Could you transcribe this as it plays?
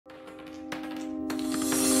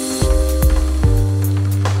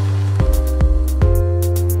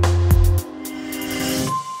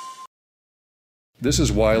This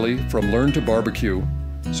is Wiley from Learn to Barbecue,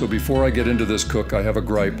 so before I get into this cook, I have a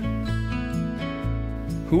gripe.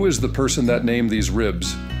 Who is the person that named these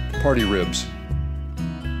ribs party ribs?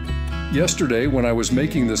 Yesterday, when I was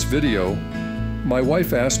making this video, my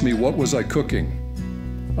wife asked me what was I cooking.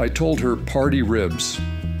 I told her party ribs.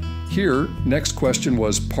 Here, next question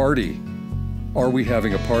was party. Are we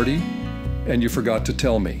having a party? And you forgot to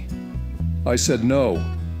tell me. I said no.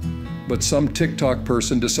 But some TikTok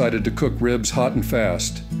person decided to cook ribs hot and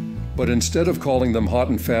fast. But instead of calling them hot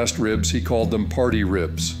and fast ribs, he called them party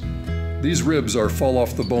ribs. These ribs are fall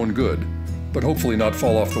off the bone good, but hopefully not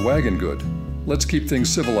fall off the wagon good. Let's keep things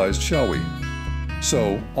civilized, shall we?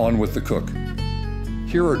 So, on with the cook.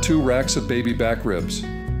 Here are 2 racks of baby back ribs.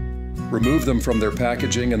 Remove them from their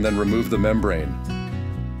packaging and then remove the membrane.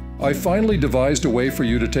 I finally devised a way for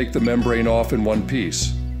you to take the membrane off in one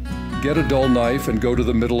piece. Get a dull knife and go to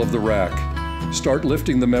the middle of the rack. Start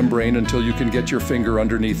lifting the membrane until you can get your finger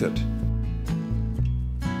underneath it.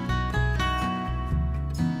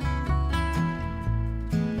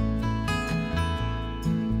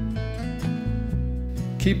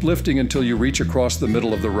 Keep lifting until you reach across the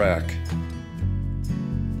middle of the rack.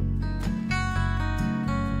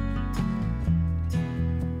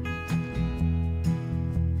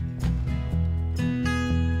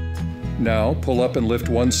 Now, pull up and lift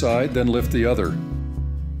one side, then lift the other.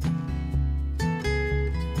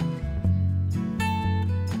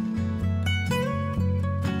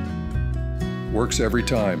 Works every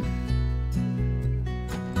time.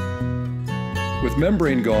 With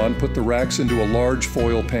membrane gone, put the racks into a large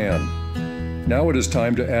foil pan. Now it is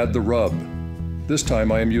time to add the rub. This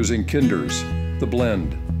time I am using Kinder's, the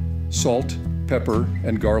blend, salt, pepper,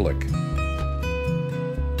 and garlic.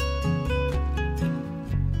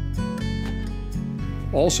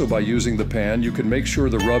 Also, by using the pan, you can make sure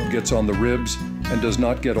the rub gets on the ribs and does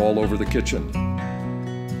not get all over the kitchen.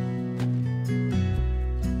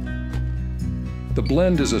 The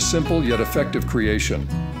blend is a simple yet effective creation.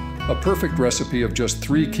 A perfect recipe of just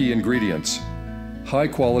 3 key ingredients.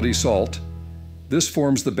 High-quality salt. This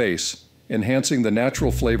forms the base, enhancing the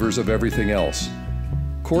natural flavors of everything else.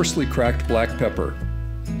 Coarsely cracked black pepper.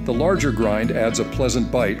 The larger grind adds a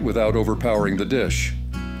pleasant bite without overpowering the dish.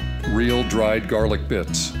 Real dried garlic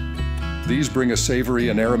bits. These bring a savory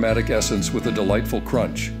and aromatic essence with a delightful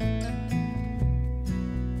crunch.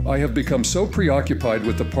 I have become so preoccupied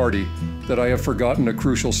with the party that I have forgotten a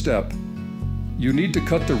crucial step. You need to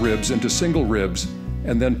cut the ribs into single ribs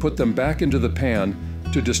and then put them back into the pan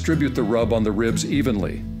to distribute the rub on the ribs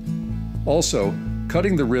evenly. Also,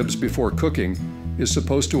 cutting the ribs before cooking is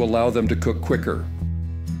supposed to allow them to cook quicker.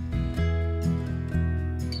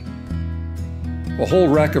 A whole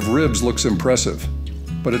rack of ribs looks impressive,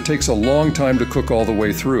 but it takes a long time to cook all the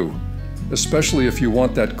way through, especially if you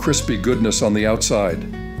want that crispy goodness on the outside.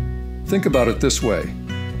 Think about it this way.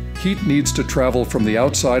 Heat needs to travel from the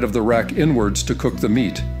outside of the rack inwards to cook the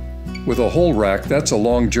meat. With a whole rack, that's a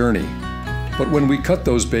long journey. But when we cut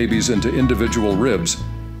those babies into individual ribs,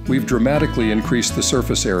 we've dramatically increased the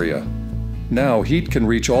surface area. Now, heat can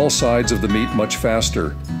reach all sides of the meat much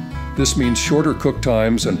faster. This means shorter cook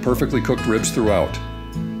times and perfectly cooked ribs throughout.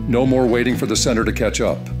 No more waiting for the center to catch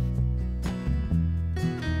up.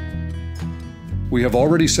 We have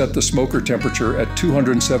already set the smoker temperature at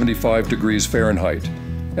 275 degrees Fahrenheit,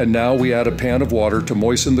 and now we add a pan of water to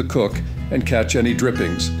moisten the cook and catch any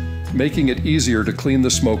drippings, making it easier to clean the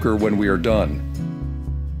smoker when we are done.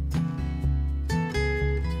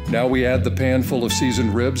 Now we add the pan full of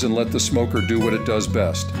seasoned ribs and let the smoker do what it does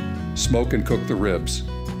best, smoke and cook the ribs.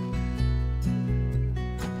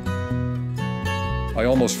 I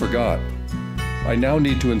almost forgot. I now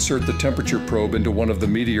need to insert the temperature probe into one of the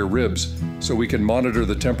meatier ribs so we can monitor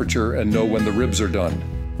the temperature and know when the ribs are done.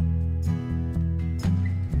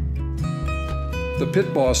 The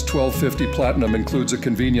Pit Boss 1250 Platinum includes a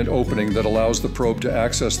convenient opening that allows the probe to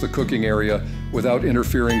access the cooking area without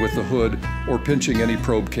interfering with the hood or pinching any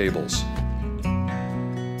probe cables.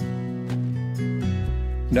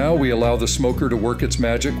 Now we allow the smoker to work its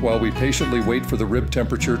magic while we patiently wait for the rib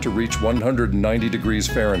temperature to reach 190 degrees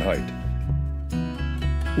Fahrenheit.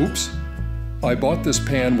 Oops! I bought this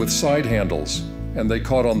pan with side handles, and they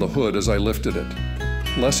caught on the hood as I lifted it.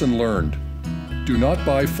 Lesson learned. Do not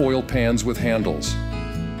buy foil pans with handles.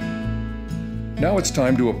 Now it's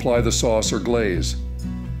time to apply the sauce or glaze.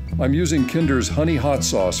 I'm using Kinder's Honey Hot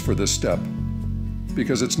Sauce for this step.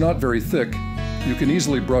 Because it's not very thick, you can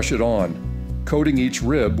easily brush it on, coating each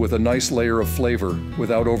rib with a nice layer of flavor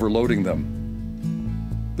without overloading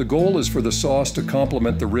them. The goal is for the sauce to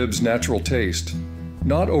complement the rib's natural taste,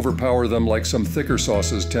 not overpower them like some thicker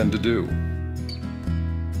sauces tend to do.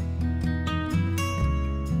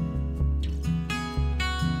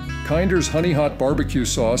 Kinder's Honey Hot Barbecue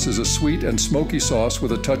Sauce is a sweet and smoky sauce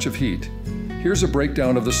with a touch of heat. Here's a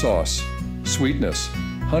breakdown of the sauce. Sweetness.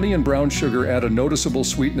 Honey and brown sugar add a noticeable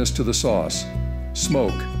sweetness to the sauce.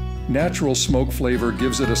 Smoke. Natural smoke flavor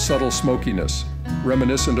gives it a subtle smokiness,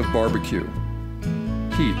 reminiscent of barbecue.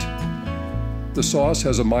 Heat. The sauce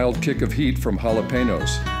has a mild kick of heat from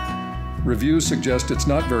jalapenos. Reviews suggest it's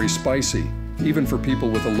not very spicy, even for people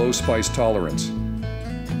with a low spice tolerance.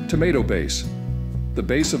 Tomato base. The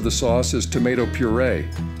base of the sauce is tomato puree,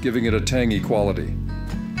 giving it a tangy quality.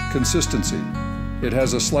 Consistency. It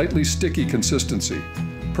has a slightly sticky consistency,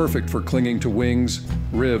 perfect for clinging to wings,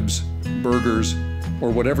 ribs, burgers, or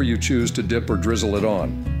whatever you choose to dip or drizzle it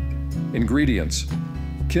on. Ingredients.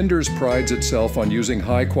 Kinder's prides itself on using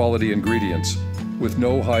high-quality ingredients, with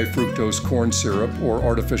no high fructose corn syrup or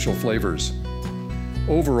artificial flavors.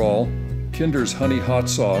 Overall, Kinder's Honey Hot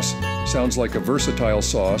Sauce sounds like a versatile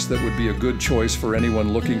sauce that would be a good choice for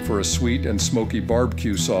anyone looking for a sweet and smoky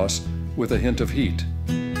barbecue sauce with a hint of heat.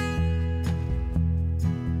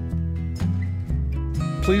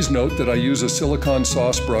 Please note that I use a silicone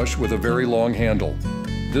sauce brush with a very long handle.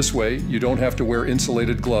 This way, you don't have to wear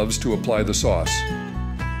insulated gloves to apply the sauce.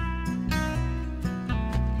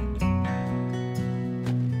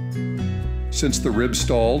 Since the ribs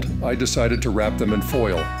stalled, I decided to wrap them in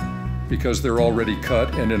foil. Because they're already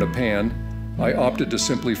cut and in a pan, I opted to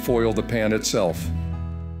simply foil the pan itself.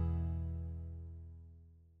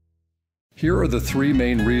 Here are the 3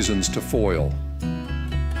 main reasons to foil.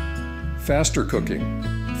 Faster cooking.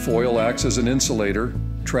 Foil acts as an insulator,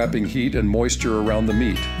 trapping heat and moisture around the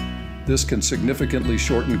meat. This can significantly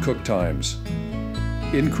shorten cook times.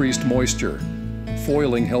 Increased moisture.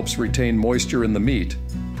 Foiling helps retain moisture in the meat,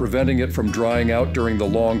 preventing it from drying out during the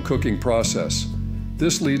long cooking process.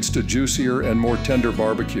 This leads to juicier and more tender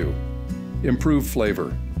barbecue. Improved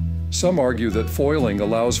flavor. Some argue that foiling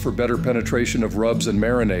allows for better penetration of rubs and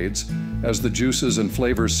marinades as the juices and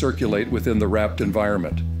flavors circulate within the wrapped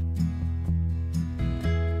environment.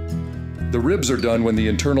 The ribs are done when the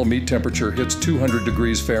internal meat temperature hits 200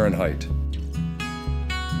 degrees Fahrenheit.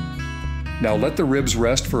 Now let the ribs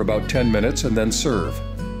rest for about 10 minutes and then serve.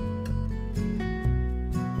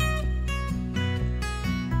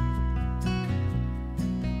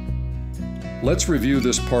 Let's review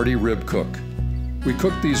this party rib cook. We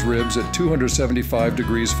cooked these ribs at 275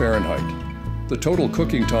 degrees Fahrenheit. The total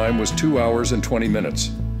cooking time was 2 hours and 20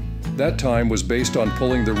 minutes. That time was based on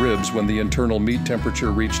pulling the ribs when the internal meat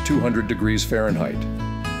temperature reached 200 degrees Fahrenheit.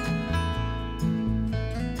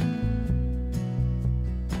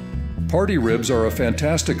 Party ribs are a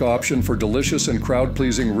fantastic option for delicious and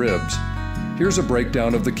crowd-pleasing ribs. Here's a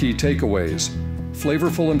breakdown of the key takeaways.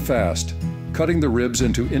 Flavorful and fast. Cutting the ribs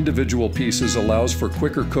into individual pieces allows for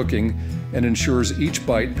quicker cooking and ensures each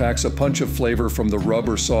bite packs a punch of flavor from the rub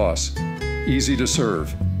or sauce. Easy to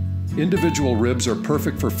serve. Individual ribs are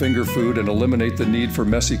perfect for finger food and eliminate the need for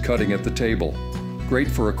messy cutting at the table.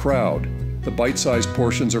 Great for a crowd. The bite-sized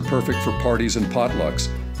portions are perfect for parties and potlucks,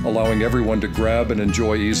 allowing everyone to grab and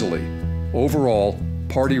enjoy easily. Overall,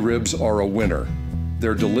 party ribs are a winner.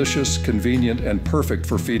 They're delicious, convenient, and perfect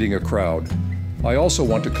for feeding a crowd. I also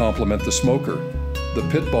want to compliment the smoker. The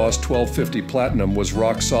Pit Boss 1250 Platinum was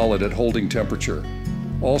rock solid at holding temperature.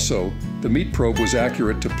 Also, the meat probe was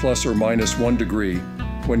accurate to plus or minus 1 degree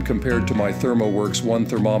when compared to my ThermoWorks 1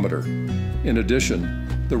 thermometer. In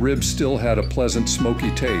addition, the ribs still had a pleasant smoky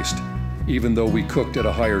taste, even though we cooked at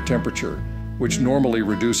a higher temperature, which normally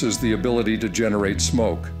reduces the ability to generate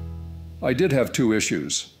smoke. I did have 2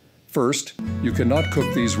 issues. First, you cannot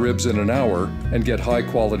cook these ribs in an hour and get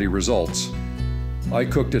high-quality results. I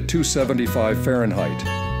cooked at 275 Fahrenheit,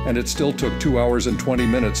 and it still took 2 hours and 20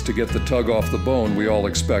 minutes to get the tug off the bone we all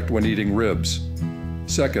expect when eating ribs.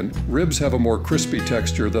 Second, ribs have a more crispy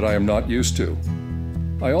texture that I am not used to.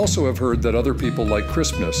 I also have heard that other people like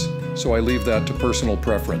crispness, so I leave that to personal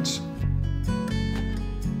preference.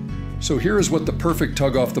 So here is what the perfect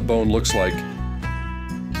tug off the bone looks like.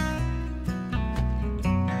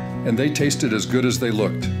 And they tasted as good as they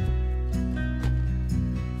looked.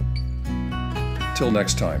 Till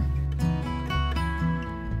next time.